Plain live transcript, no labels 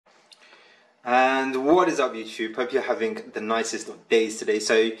And what is up, YouTube? Hope you're having the nicest of days today.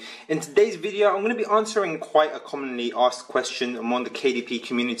 So in today's video, I'm going to be answering quite a commonly asked question among the KDP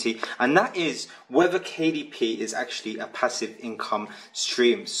community, and that is whether KDP is actually a passive income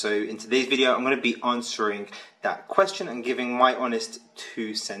stream. So in today's video, I'm going to be answering that question and giving my honest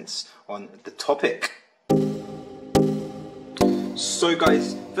 2 cents on the topic. So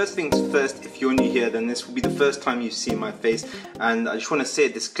guys, first things first, if you're new here, then this will be the first time you've seen my face, and I just want to say a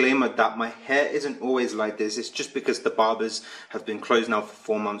disclaimer that my hair isn't always like this. It's just because the barbers have been closed now for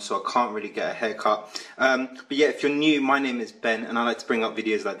 4 months, so I can't really get a haircut. But yeah, if you're new, my name is Ben, and I like to bring up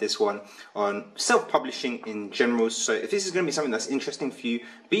videos like this one on self-publishing in general. So if this is going to be something that's interesting for you,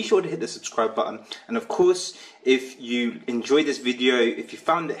 be sure to hit the subscribe button, and of course, if you enjoyed this video, if you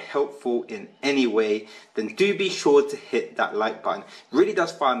found it helpful in any way, then do be sure to hit that like button. It really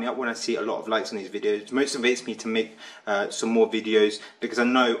does fire me up when I see a lot of likes on these videos. It motivates me to make some more videos, because I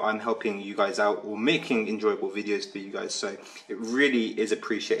know I'm helping you guys out or making enjoyable videos for you guys. So it really is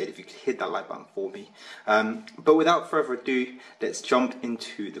appreciated if you could hit that like button for me. But without further ado, let's jump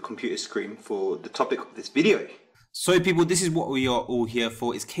into the computer screen for the topic of this video. So people, this is what we are all here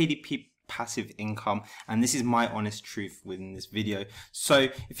for. It's KDP passive income, and this is my honest truth within this video. So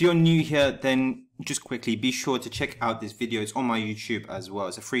if you're new here, then just quickly be sure to check out this video. It's on my YouTube as well.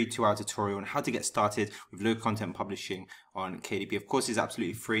 It's a free 2-hour tutorial on how to get started with low content publishing on KDP. Of course, it's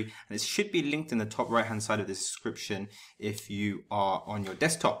absolutely free, and it should be linked in the top right hand side of the description if you are on your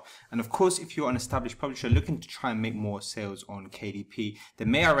desktop. And of course, if you're an established publisher looking to try and make more sales on KDP,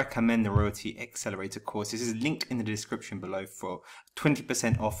 then may I recommend the Royalty Accelerator course. This is linked in the description below for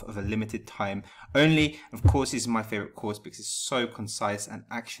 20% off of a limited time only. Of course, this is my favorite course because it's so concise and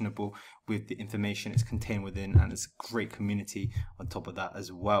actionable with the information it's contained within, and it's a great community on top of that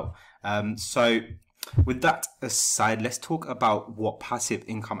as well. So with that aside, let's talk about what passive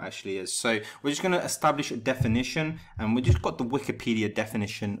income actually is. So we're just going to establish a definition, and we just got the Wikipedia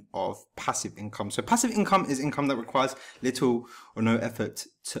definition of passive income. So passive income is income that requires little or no effort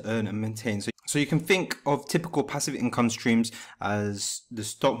to earn and maintain. So you can think of typical passive income streams as the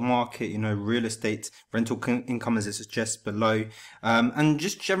stock market, real estate, rental income as it suggests below, and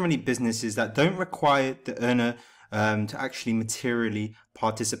just generally businesses that don't require the earner to actually materially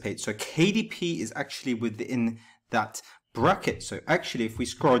participate. So KDP is actually within that bracket. So actually, if we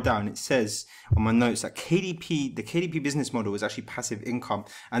scroll down, it says on my notes that the KDP business model is actually passive income,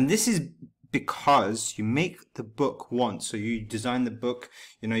 and this is because you make the book once. So you design the book,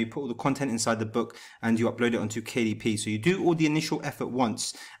 you put all the content inside the book and you upload it onto KDP. So you do all the initial effort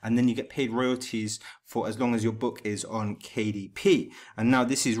once, and then you get paid royalties for as long as your book is on KDP. And now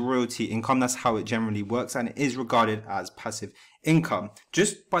this is royalty income. That's how it generally works, and it is regarded as passive income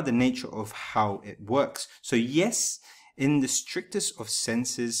just by the nature of how it works. So yes, in the strictest of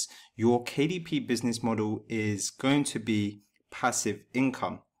senses, your KDP business model is going to be passive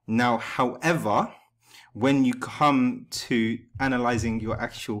income. Now, however, when you come to analyzing your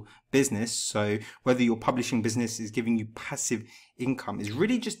actual business, so whether your publishing business is giving you passive income, is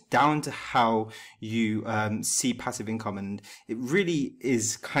really just down to how you see passive income, and it really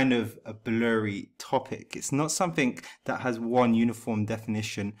is kind of a blurry topic. It's not something that has one uniform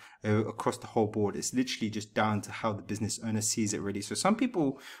definition across the whole board. It's literally just down to how the business owner sees it, really. So some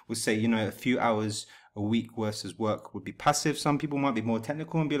people will say, a few hours a week worth of work would be passive. Some people might be more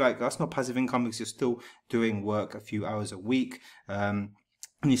technical and be like, that's not passive income because you're still doing work a few hours a week. And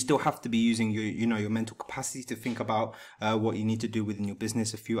you still have to be using your mental capacity to think about what you need to do within your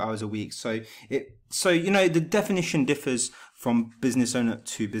business a few hours a week. So the definition differs from business owner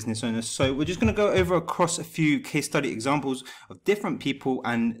to business owner. So we're just going to go over across a few case study examples of different people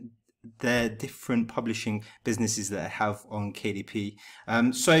and their different publishing businesses that I have on KDP.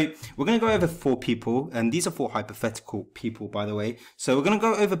 So we're going to go over 4 people, and these are 4 hypothetical people, by the way. So we're going to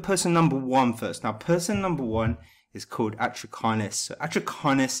go over person number 1 first. Now, person number 1 is called Atracarnis. So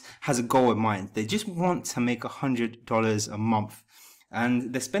Atracarnis has a goal in mind. They just want to make $100 a month,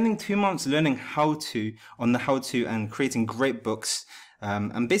 and they're spending 2 months learning how to and creating great books.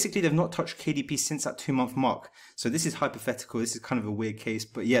 And basically they've not touched KDP since that 2-month mark. So this is hypothetical. This is kind of a weird case,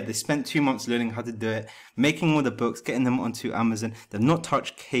 but yeah, they spent 2 months learning how to do it, making all the books, getting them onto Amazon. They've not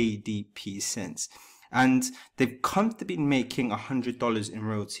touched KDP since. And they've comfortably been making $100 in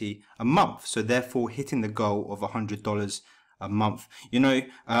royalty a month. So therefore hitting the goal of $100 a month.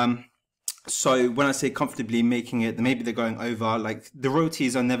 So when I say comfortably making it, maybe they're going over. Like, the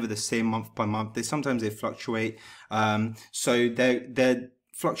royalties are never the same month by month. Sometimes they fluctuate. So they're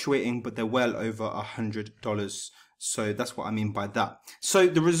fluctuating, but they're well over $100. So that's what I mean by that. So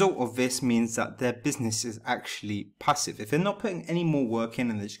the result of this means that their business is actually passive. If they're not putting any more work in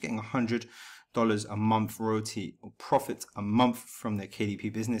and they're just getting $100 a month royalty or profit a month from their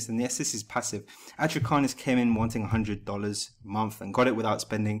KDP business. And yes, this is passive. Chinnock came in wanting $100 a month and got it without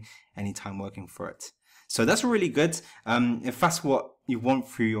spending any time working for it. So that's really good. If that's what you want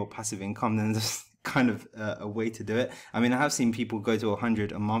through your passive income, then there's kind of a way to do it. I mean, I have seen people go to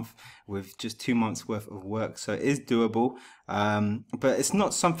 100 a month with just 2 months worth of work. So it is doable. But it's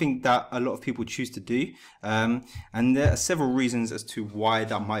not something that a lot of people choose to do. And there are several reasons as to why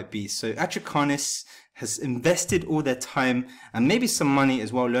that might be. So Chinnock has invested all their time and maybe some money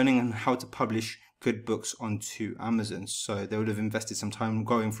as well, learning on how to publish good books onto Amazon. So they would have invested some time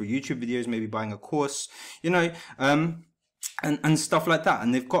going through YouTube videos, maybe buying a course, you know, and stuff like that.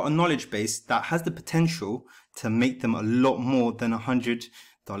 And they've got a knowledge base that has the potential to make them a lot more than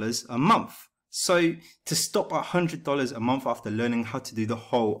 $100 a month. So to stop at $100 a month after learning how to do the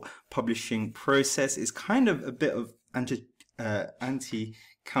whole publishing process is kind of a bit of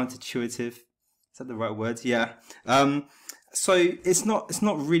anti-counterintuitive. Is that the right word? Yeah. So it's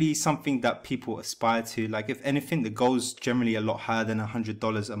not really something that people aspire to. Like, if anything, the goal's generally a lot higher than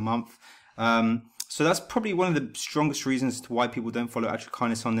 $100 a month. So that's probably one of the strongest reasons to why people don't follow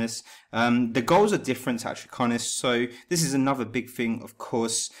Chinnock on this. The goals are different to Chinnock, so this is another big thing, of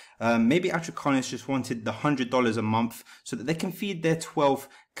course. Maybe Chinnock just wanted the $100 a month so that they can feed their 12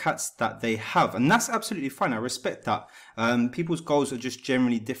 cats that they have, and that's absolutely fine. I respect that. People's goals are just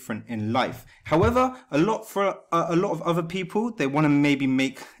generally different in life. However, a lot of other people, they want to maybe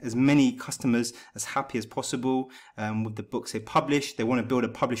make as many customers as happy as possible with the books they publish. They want to build a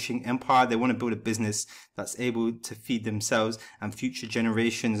publishing empire. They want to build a business that's able to feed themselves and future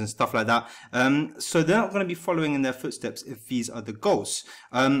generations and stuff like that. So they're not going to be following in their footsteps if these are the goals.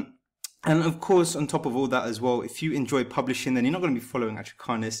 And of course, on top of all that as well, if you enjoy publishing, then you're not going to be following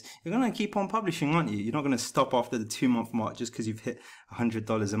Chinnock. You're going to keep on publishing, aren't you? You're not going to stop after the 2-month mark just because you've hit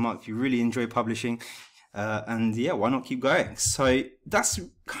 $100 a month. You really enjoy publishing. And yeah, why not keep going? So that's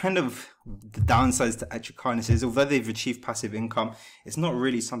kind of the downsides to Chinnock is, although they've achieved passive income, it's not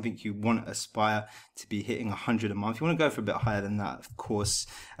really something you want to aspire to be hitting 100 a month. You want to go for a bit higher than that, of course.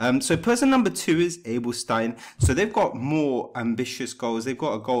 So person number 2 is Abel Stein. So they've got more ambitious goals. They've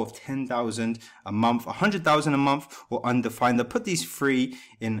got a goal of 10,000 a month, 100,000 a month, or undefined. I'll put these 3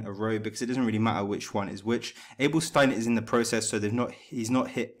 in a row because it doesn't really matter which one is which. Abel Stein is in the process, so he's not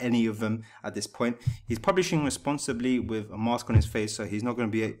hit any of them at this point. He's publishing responsibly with a mask on his face, so he's not going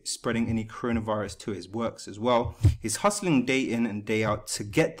to be spreading any coronavirus to his works as well. He's hustling day in and day out to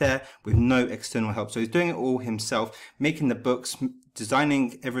get there with no external help. So he's doing it all himself, making the books,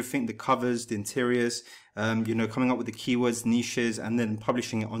 designing everything, the covers, the interiors, you know, coming up with the keywords, niches, and then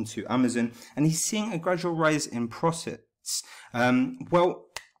publishing it onto Amazon. And he's seeing a gradual rise in profits. Well,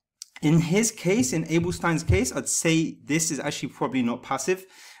 in his case, in Abel Stein's case, I'd say this is actually probably not passive.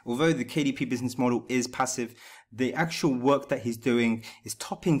 Although the KDP business model is passive, the actual work that he's doing is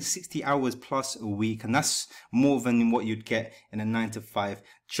topping 60 hours plus a week, and that's more than what you'd get in a 9-to-5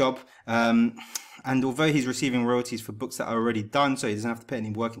 job. And although he's receiving royalties for books that are already done, so he doesn't have to put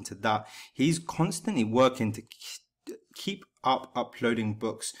any work into that, he's constantly working to keep uploading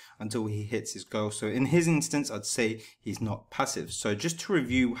books until he hits his goal. So in his instance, I'd say he's not passive. So just to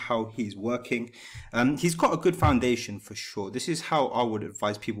review how he's working, he's got a good foundation for sure. This is how I would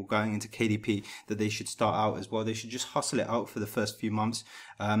advise people going into KDP that they should start out as well. They should just hustle it out for the first few months.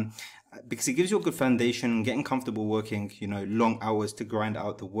 Because it gives you a good foundation, getting comfortable working, you know, long hours to grind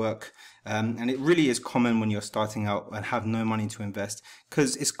out the work. And it really is common when you're starting out and have no money to invest,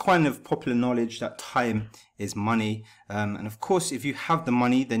 because it's kind of popular knowledge that time is money. And of course, if you have the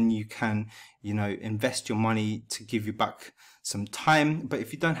money, then you can, you know, invest your money to give you back some time. But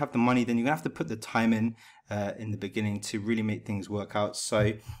if you don't have the money, then you're gonna have to put the time in the beginning to really make things work out.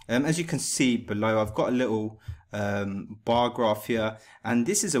 So as you can see below, I've got a little bar graph here, and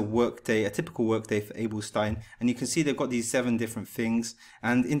this is a workday, a typical workday for Abel Stein, and you can see they've got these 7 different things,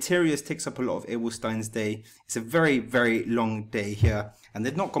 and interiors takes up a lot of Abel Stein's day. It's a very, very long day here, and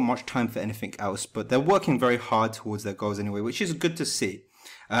they've not got much time for anything else, but they're working very hard towards their goals anyway, which is good to see.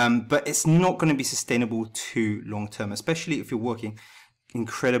 But it's not going to be sustainable too long term, especially if you're working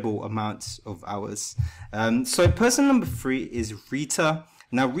incredible amounts of hours. So person number 3 is Rita.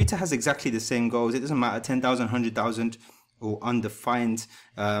 Now Rita has exactly the same goals. It doesn't matter, 10,000, 100,000 or undefined.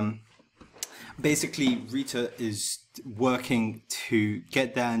 Basically Rita is working to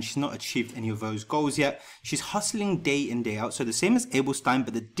get there, and she's not achieved any of those goals yet. She's hustling day in, day out. So the same as Abel Stein,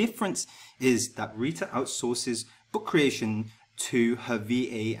 but the difference is that Rita outsources book creation to her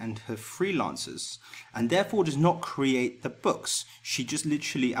VA and her freelancers, and therefore does not create the books. She just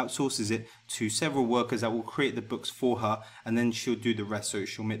literally outsources it to several workers that will create the books for her, and then she'll do the rest. So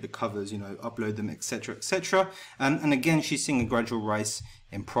she'll make the covers, you know, upload them, etc., etc. And again, she's seeing a gradual rise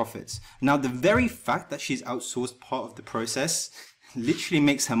in profits. Now, the very fact that she's outsourced part of the process literally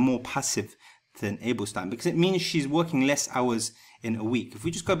makes her more passive than Abelstein, because it means she's working less hours in a week. If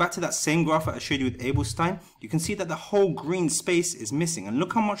we just go back to that same graph that I showed you with Abelstein, you can see that the whole green space is missing, and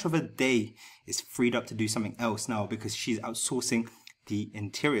look how much of a day is freed up to do something else now because she's outsourcing the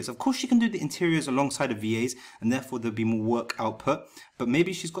interiors. Of course, she can do the interiors alongside the VAs, and therefore there'll be more work output, but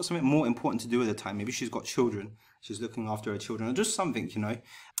maybe she's got something more important to do at the time. Maybe she's got children, she's looking after her children, or just something, you know.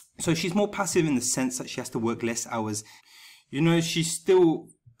 So she's more passive in the sense that she has to work less hours. You know, she's still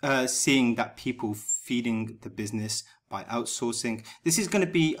seeing that people feeding the business by outsourcing. This is going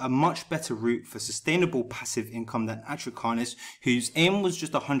to be a much better route for sustainable passive income than Atracarnis, whose aim was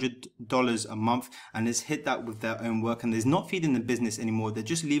just $100 a month and has hit that with their own work, and they're not feeding the business anymore. They're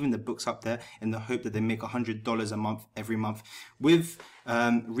just leaving the books up there in the hope that they make $100 a month every month. With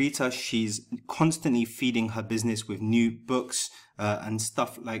Rita, she's constantly feeding her business with new books and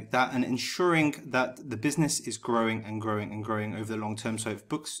stuff like that, and ensuring that the business is growing and growing and growing over the long term. So if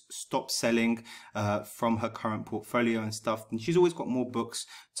books stop selling from her current portfolio and stuff, then she's always got more books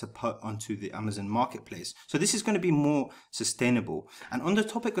to put onto the Amazon marketplace. So this is going to be more sustainable. And on the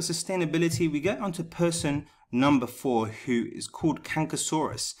topic of sustainability, we get onto person number 4, who is called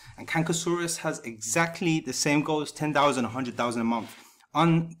Cankersaurus. And Cankersaurus has exactly the same goals, 10,000, 100,000 a month.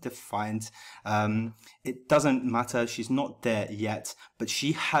 Undefined. It doesn't matter, she's not there yet, but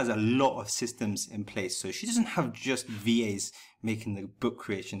she has a lot of systems in place. So she doesn't have just VAs making the book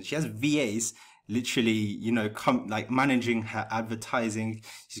creations. She has VAs literally, you know, managing her advertising.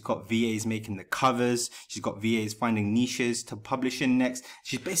 She's got VAs making the covers. She's got VAs finding niches to publish in next.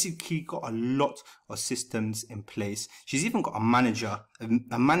 She's basically got a lot of systems in place. She's even got a manager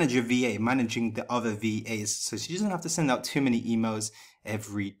VA managing the other VAs. So she doesn't have to send out too many emails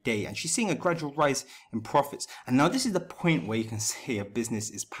every day, and she's seeing a gradual rise in profits. And now this is the point where you can say a business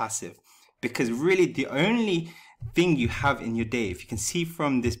is passive, because really the only thing you have in your day, if you can see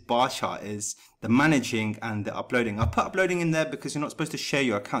from this bar chart, is the managing and the uploading. I'll put uploading in there because you're not supposed to share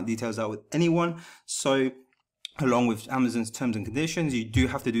your account details out with anyone. So along with Amazon's terms and conditions, you do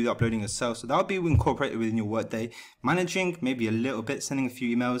have to do the uploading yourself. So that'll be incorporated within your workday. Managing, maybe a little bit, sending a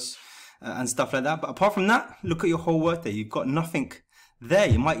few emails and stuff like that. But apart from that, look at your whole workday. You've got nothing there.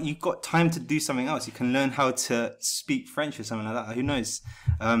 You've got time to do something else. You can learn how to speak French or something like that. Who knows?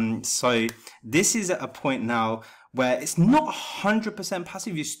 So this is at a point now where it's not 100%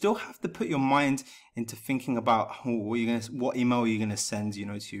 passive. You still have to put your mind into thinking about what email are you gonna send, you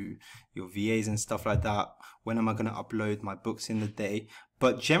know, to your VAs and stuff like that. When am I gonna upload my books in the day?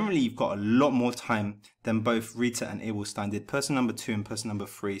 But generally, you've got a lot more time than both Rita and Abelstein did, person number 2 and person number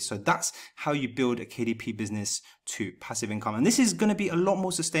 3. So that's how you build a KDP business to passive income. And this is going to be a lot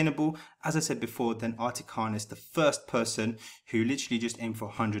more sustainable, as I said before, than Atracarnis, the first person who literally just aimed for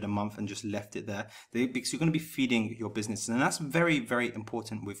 100 a month and just left it there. Because you're going to be feeding your business. And that's very, very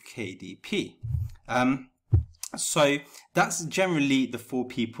important with KDP. So that's generally the 4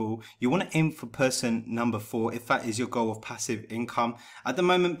 people. You want to aim for person number 4 if that is your goal of passive income. At the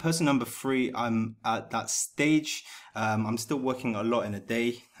moment, person number 3, I'm at that stage. I'm still working a lot in a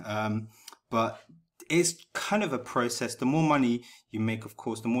day, but it's kind of a process. The more money you make, of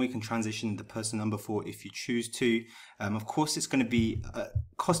course, the more you can transition to person number 4 if you choose to. Of course, it's going to be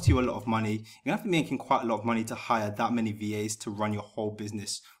cost you a lot of money. You're going to have to be making quite a lot of money to hire that many VAs to run your whole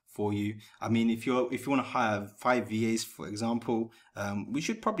business for you. I mean, if you want to hire 5 VAs, for example, which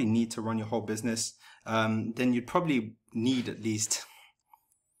you'd probably need to run your whole business, then you'd probably need at least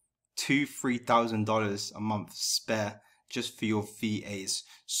 $2,000–3,000 a month spare just for your VAs.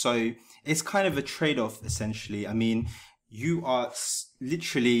 So it's kind of a trade-off, essentially. I mean, you are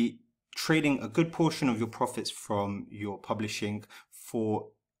literally trading a good portion of your profits from your publishing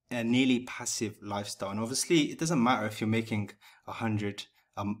for a nearly passive lifestyle. And obviously, it doesn't matter if you're making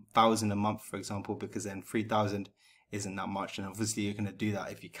 1,000 a month, for example, because then 3,000 isn't that much, and obviously you're going to do that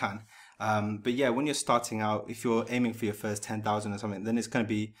if you can. But yeah, when you're starting out, if you're aiming for your first 10,000 or something, then it's going to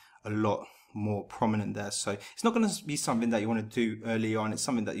be a lot more prominent there. So it's not going to be something that you want to do early on. It's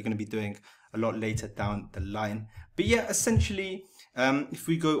something that you're going to be doing a lot later down the line. But yeah, essentially, if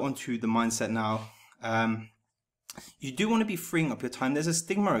we go on to the mindset now, you do want to be freeing up your time. There's a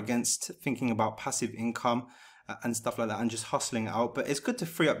stigma against thinking about passive income and stuff like that and just hustling it out, but it's good to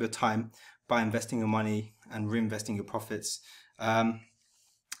free up your time by investing your money and reinvesting your profits.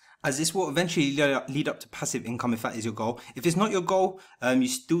 as this will eventually lead up to passive income if that is your goal. If it's not your goal, you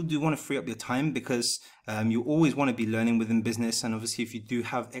still do want to free up your time, because you always want to be learning within business. And obviously if you do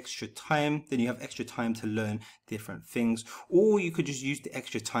have extra time, then you have extra time to learn different things, or you could just use the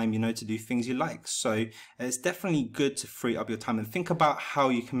extra time, you know, to do things you like. So it's definitely good to free up your time and think about how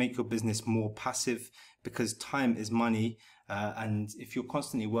you can make your business more passive, because time is money. And if you're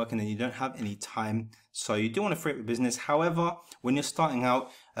constantly working and you don't have any time, so you do want to free up your business. However, when you're starting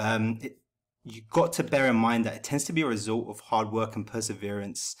out, you've got to bear in mind that it tends to be a result of hard work and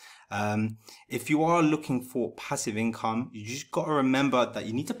perseverance. If you are looking for passive income, you just got to remember that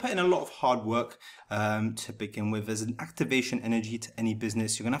you need to put in a lot of hard work to begin with. There's an activation energy to any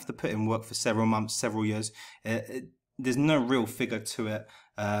business. You're going to have to put in work for several months, several years. There's no real figure to it,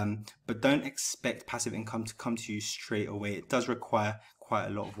 but don't expect passive income to come to you straight away. It does require quite a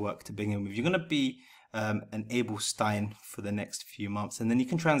lot of work to begin with. You're going to be an Abel Stein for the next few months, and then you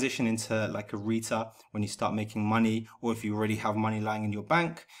can transition into like a Rita when you start making money, or if you already have money lying in your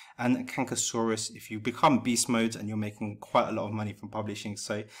bank, and a Kankasaurus if you become beast mode and you're making quite a lot of money from publishing.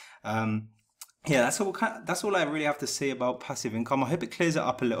 So yeah, that's all I really have to say about passive income. I hope it clears it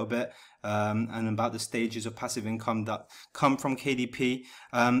up a little bit, and about the stages of passive income that come from KDP.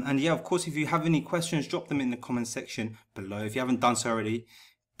 And yeah, of course, if you have any questions, drop them in the comment section below. If you haven't done so already,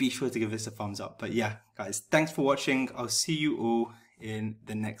 be sure to give this a thumbs up. But yeah, guys, thanks for watching. I'll see you all in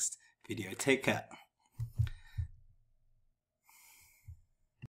the next video. Take care.